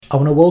I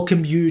want to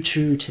welcome you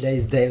to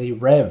today's Daily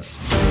Rev.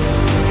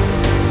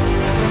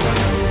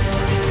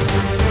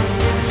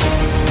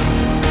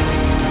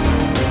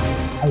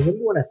 I remember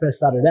when I first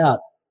started out,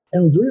 it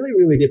was really,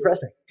 really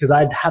depressing because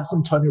I'd have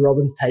some Tony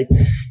Robbins tape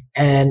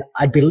and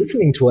I'd be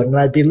listening to it, and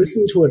I'd be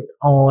listening to it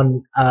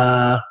on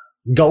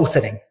goal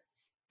setting.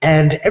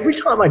 And every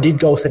time I did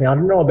goal setting, I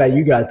don't know about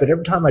you guys, but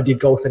every time I did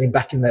goal setting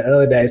back in the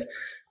early days,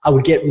 I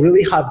would get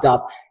really hyped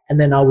up and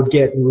then I would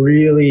get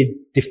really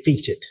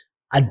defeated.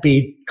 I'd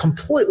be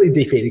completely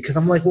defeated because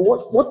I'm like,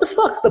 well, what the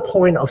fuck's the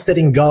point of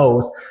setting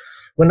goals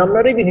when I'm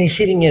not even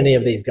hitting any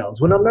of these goals,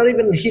 when I'm not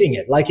even hitting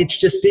it? Like, it's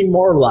just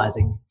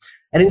demoralizing.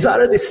 And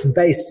inside of this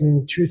space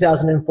in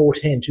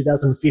 2014,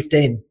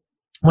 2015,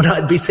 when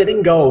I'd be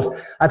setting goals,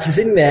 I'd be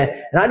sitting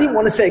there and I didn't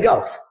want to set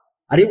goals.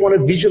 I didn't want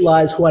to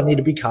visualize who I need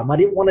to become. I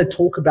didn't want to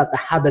talk about the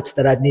habits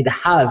that I'd need to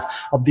have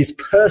of this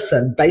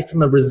person based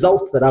on the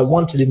results that I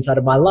wanted inside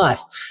of my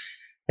life.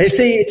 And you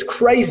see, it's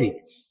crazy.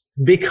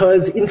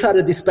 Because inside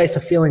of this space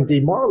of feeling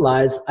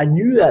demoralized, I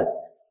knew that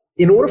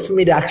in order for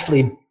me to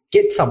actually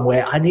get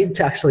somewhere, I needed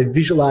to actually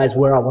visualize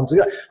where I want to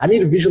go. I need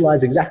to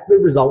visualize exactly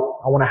the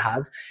result I want to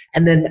have.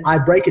 And then I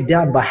break it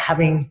down by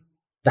having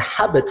the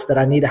habits that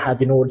I need to have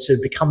in order to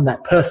become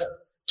that person,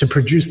 to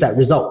produce that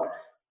result.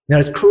 Now,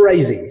 it's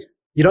crazy.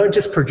 You don't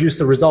just produce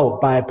the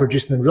result by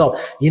producing the result.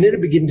 You need to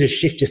begin to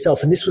shift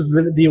yourself. And this was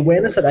the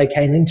awareness that I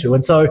came into.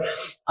 And so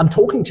I'm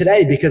talking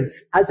today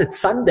because as it's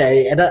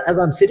Sunday and as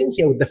I'm sitting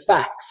here with the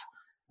facts,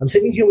 I'm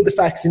sitting here with the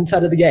facts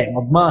inside of the game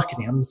of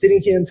marketing. I'm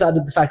sitting here inside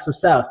of the facts of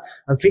sales.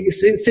 I'm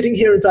sitting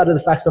here inside of the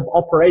facts of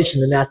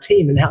operation and our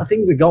team and how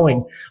things are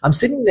going. I'm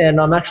sitting there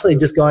and I'm actually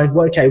just going,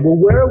 well, okay, well,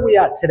 where are we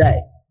at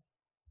today?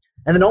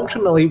 And then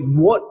ultimately,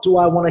 what do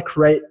I want to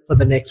create for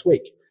the next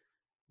week?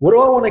 What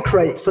do I want to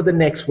create for the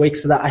next week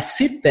so that I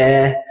sit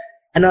there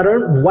and I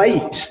don't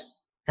wait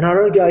and I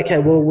don't go, okay,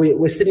 well,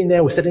 we're sitting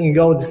there, we're setting a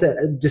goal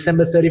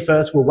December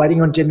 31st, we're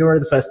waiting on January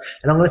the 1st,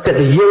 and I'm going to set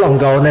a year-long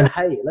goal, and then,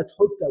 hey, let's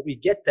hope that we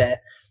get there.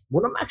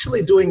 What I'm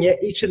actually doing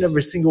each and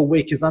every single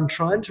week is I'm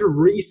trying to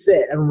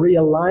reset and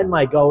realign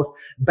my goals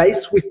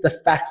based with the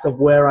facts of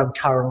where I'm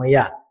currently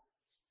at.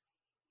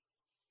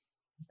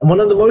 And one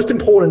of the most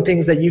important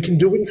things that you can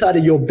do inside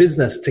of your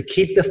business to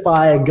keep the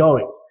fire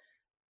going,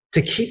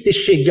 to keep this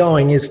shit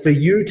going, is for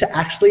you to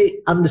actually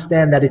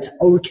understand that it's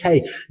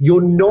okay.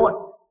 You're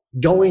not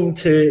going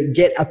to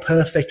get a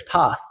perfect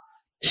path.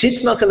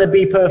 Shit's not going to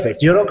be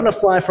perfect. You're not going to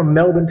fly from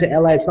Melbourne to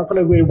LA. It's not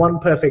going to be one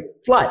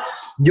perfect flight.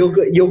 You're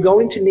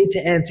going to need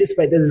to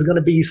anticipate that there's going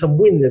to be some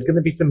wind. There's going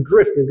to be some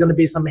drift. There's going to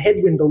be some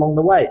headwind along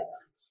the way.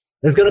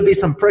 There's going to be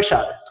some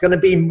pressure. It's going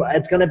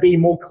to be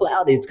more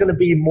cloudy. It's going to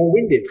be more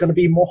windy. It's going to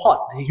be more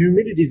hot. The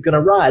humidity is going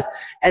to rise.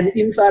 And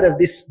inside of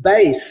this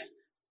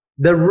space,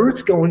 the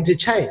route's going to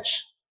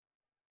change.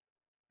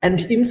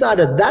 And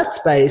inside of that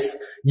space,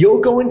 you're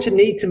going to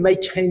need to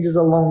make changes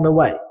along the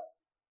way.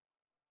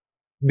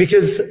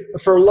 Because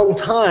for a long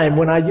time,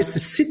 when I used to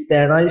sit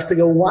there and I used to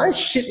go, why is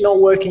shit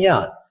not working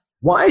out?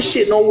 Why is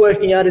shit not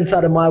working out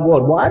inside of my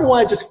world? Why do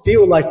I just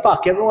feel like,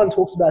 fuck, everyone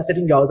talks about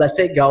setting goals. I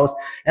set goals,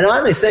 and I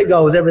only set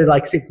goals every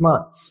 6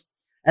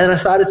 months. And then I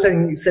started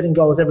setting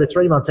goals every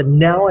 3 months, and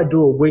now I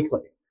do it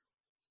weekly.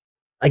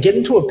 I get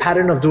into a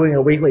pattern of doing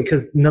it weekly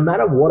because no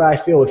matter what I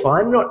feel, if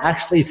I'm not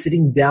actually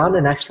sitting down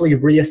and actually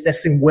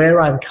reassessing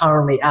where I'm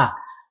currently at,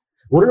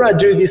 what did I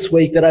do this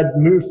week that I'd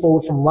moved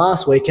forward from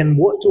last week, and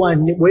where do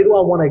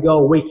I want to go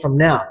a week from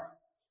now?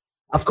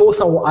 Of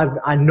course,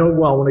 I know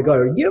where I want to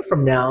go a year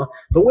from now,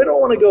 but where do I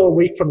want to go a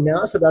week from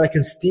now so that I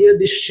can steer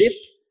this ship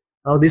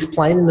or this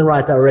plane in the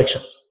right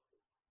direction?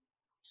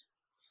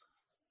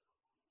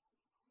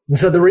 And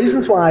so the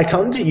reasons why I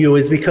come to you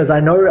is because I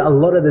know a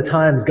lot of the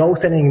times goal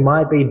setting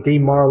might be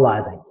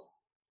demoralizing.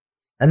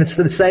 And it's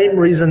the same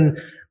reason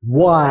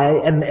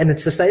why, and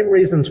it's the same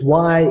reasons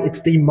why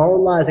it's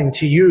demoralizing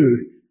to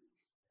you.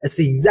 It's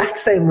the exact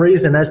same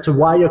reason as to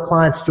why your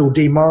clients feel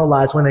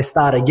demoralized when they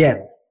start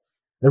again.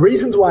 The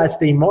reasons why it's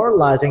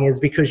demoralizing is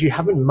because you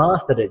haven't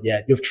mastered it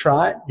yet. You've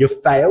tried, you've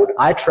failed.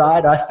 I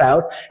tried, I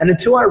failed. And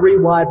until I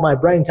rewired my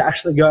brain to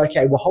actually go,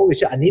 okay, well, holy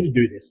shit, I need to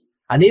do this.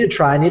 I need to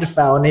try, I need to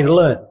fail, I need to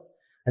learn.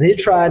 I need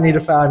to try, I need to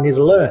fail, I need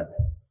to learn.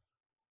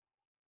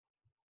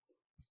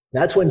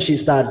 That's when she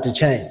started to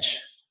change.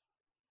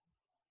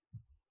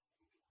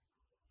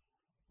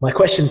 My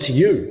question to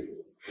you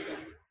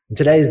in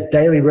today's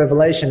daily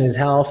revelation is,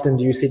 how often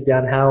do you sit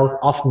down? How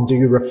often do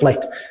you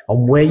reflect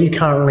on where you're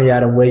currently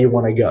at and where you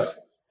want to go?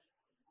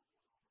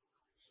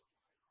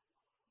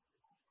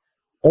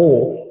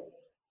 Or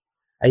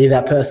are you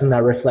that person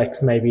that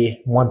reflects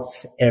maybe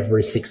once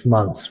every 6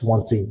 months,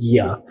 once a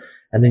year,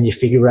 and then you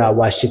figure out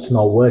why shit's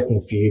not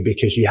working for you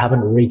because you haven't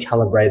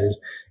recalibrated?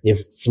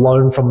 You've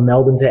flown from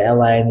Melbourne to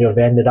LA and you've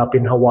ended up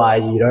in Hawaii.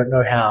 You don't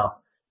know how,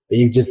 but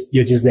you're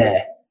just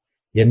there.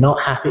 You're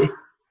not happy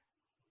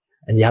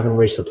and you haven't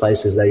reached the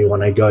places that you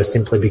want to go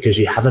simply because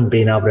you haven't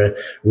been able to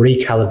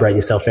recalibrate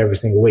yourself every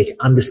single week,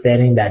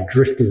 understanding that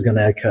drift is going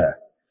to occur.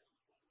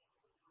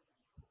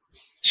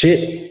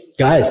 Shit,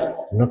 guys,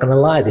 I'm not going to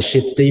lie. This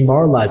shit's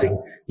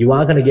demoralizing. You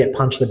are going to get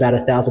punched about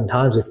 1,000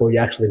 times before you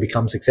actually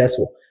become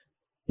successful.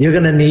 You're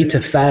going to need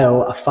to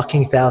fail a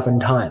fucking 1,000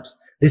 times.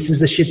 This is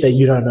the shit that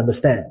you don't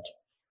understand.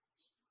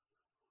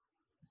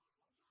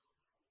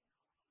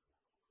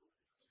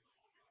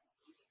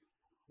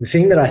 The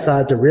thing that I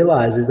started to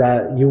realize is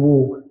that you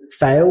will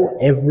fail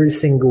every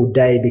single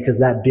day because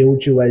that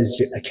builds you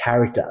as a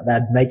character.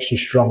 That makes you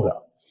stronger.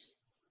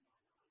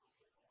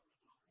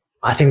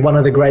 I think one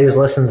of the greatest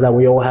lessons that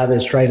we all have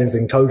as trainers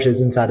and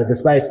coaches inside of the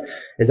space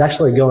is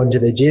actually going to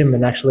the gym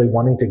and actually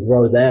wanting to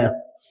grow there.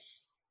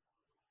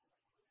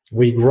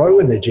 We grow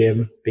in the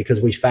gym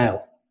because we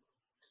fail.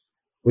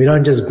 We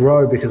don't just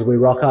grow because we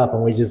rock up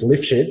and we just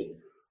lift shit.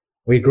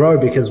 We grow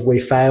because we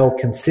fail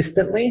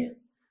consistently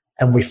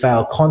and we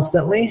fail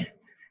constantly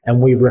and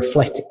we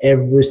reflect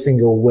every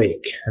single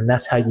week. And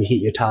that's how you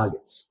hit your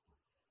targets.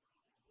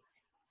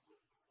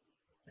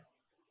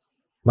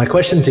 My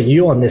question to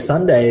you on this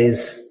Sunday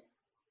is,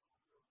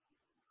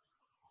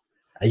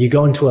 are you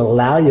going to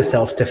allow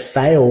yourself to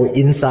fail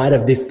inside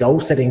of this goal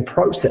setting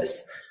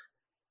process?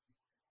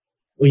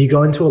 Or are you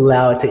going to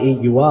allow it to eat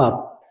you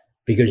up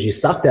because you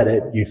sucked at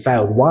it, you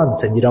failed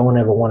once, and you don't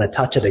ever want to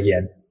touch it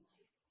again?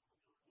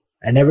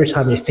 And every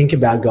time you think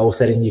about goal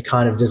setting, you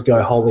kind of just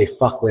go, holy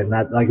fuck, Lynn,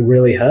 that like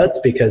really hurts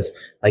because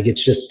like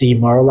it's just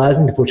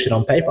demoralizing to put shit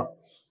on paper.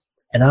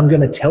 And I'm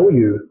going to tell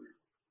you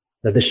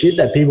that the shit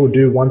that people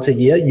do once a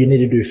year, you need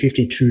to do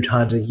 52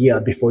 times a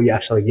year before you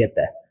actually get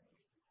there.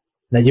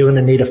 That you're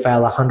going to need to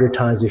fail 100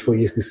 times before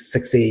you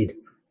succeed,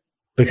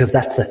 because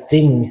that's the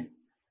thing.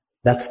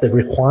 That's the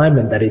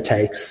requirement that it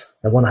takes.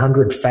 The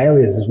 100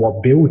 failures is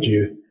what builds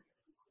you.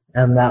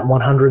 And that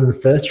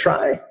 101st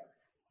try,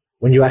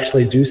 when you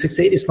actually do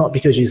succeed, it's not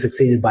because you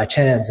succeeded by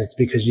chance. It's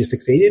because you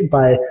succeeded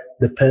by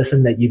the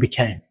person that you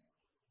became.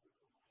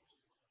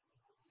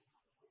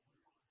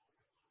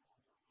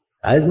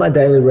 That is my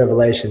daily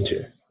revelation to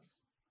you.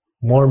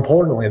 More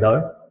importantly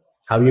though,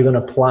 how are you going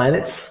to apply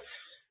this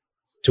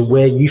to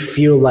where you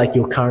feel like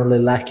you're currently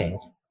lacking?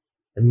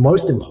 And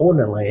most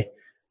importantly,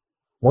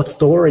 what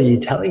story are you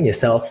telling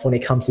yourself when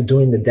it comes to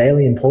doing the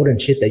daily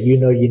important shit that you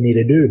know you need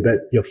to do, but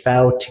you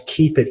failed to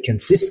keep it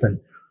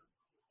consistent?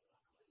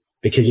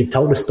 Because you've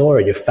told a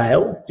story, you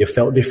failed, you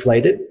felt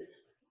deflated,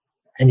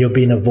 and you've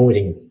been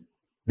avoiding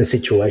the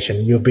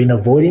situation. You've been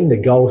avoiding the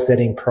goal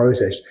setting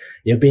process.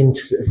 You've been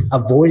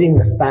avoiding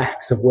the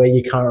facts of where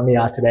you currently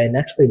are today and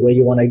actually where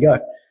you want to go.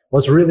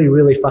 What's really,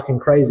 really fucking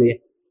crazy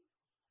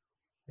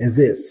is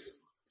this.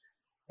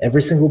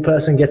 Every single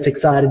person gets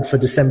excited for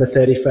December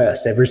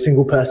 31st. Every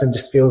single person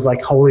just feels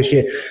like, holy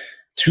shit,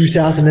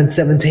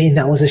 2017,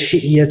 that was a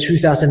shit year.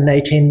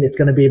 2018, it's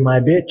going to be my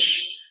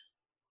bitch.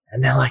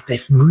 And they're like, they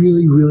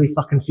really, really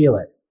fucking feel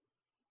it.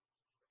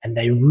 And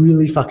they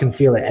really fucking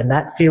feel it. And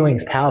that feeling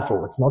is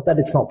powerful. It's not that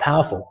it's not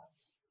powerful.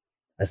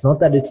 It's not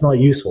that it's not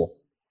useful.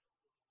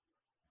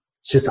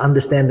 It's just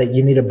understand that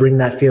you need to bring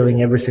that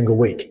feeling every single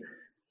week.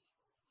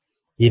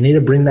 You need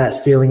to bring that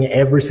feeling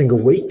every single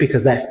week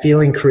because that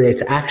feeling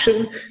creates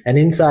action. And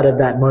inside of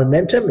that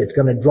momentum, it's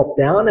going to drop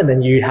down and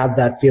then you have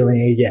that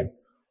feeling again.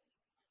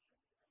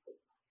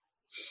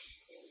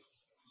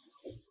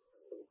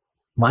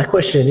 My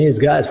question is,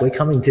 guys, we're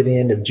coming to the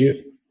end of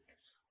June.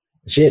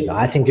 Shit,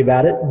 I think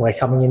about it. We're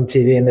coming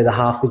into the end of the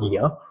half the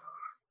year.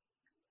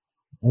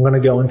 I'm going to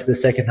go into the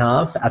second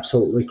half,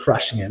 absolutely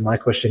crushing it. My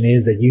question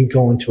is, are you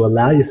going to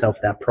allow yourself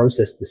that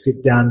process to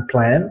sit down,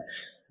 plan,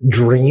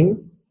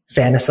 dream,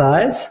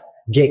 fantasize,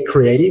 get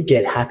creative,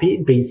 get happy,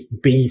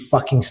 be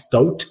fucking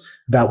stoked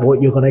about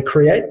what you're going to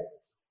create,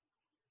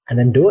 and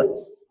then do it?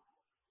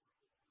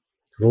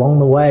 Along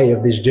the way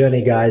of this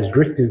journey, guys,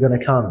 drift is going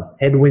to come.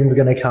 Headwind's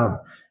going to come.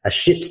 A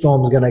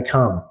shitstorm's going to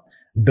come.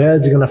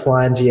 Birds are going to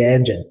fly into your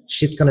engine.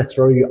 Shit's going to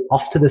throw you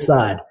off to the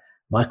side.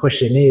 My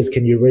question is,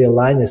 can you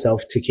realign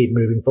yourself to keep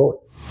moving forward?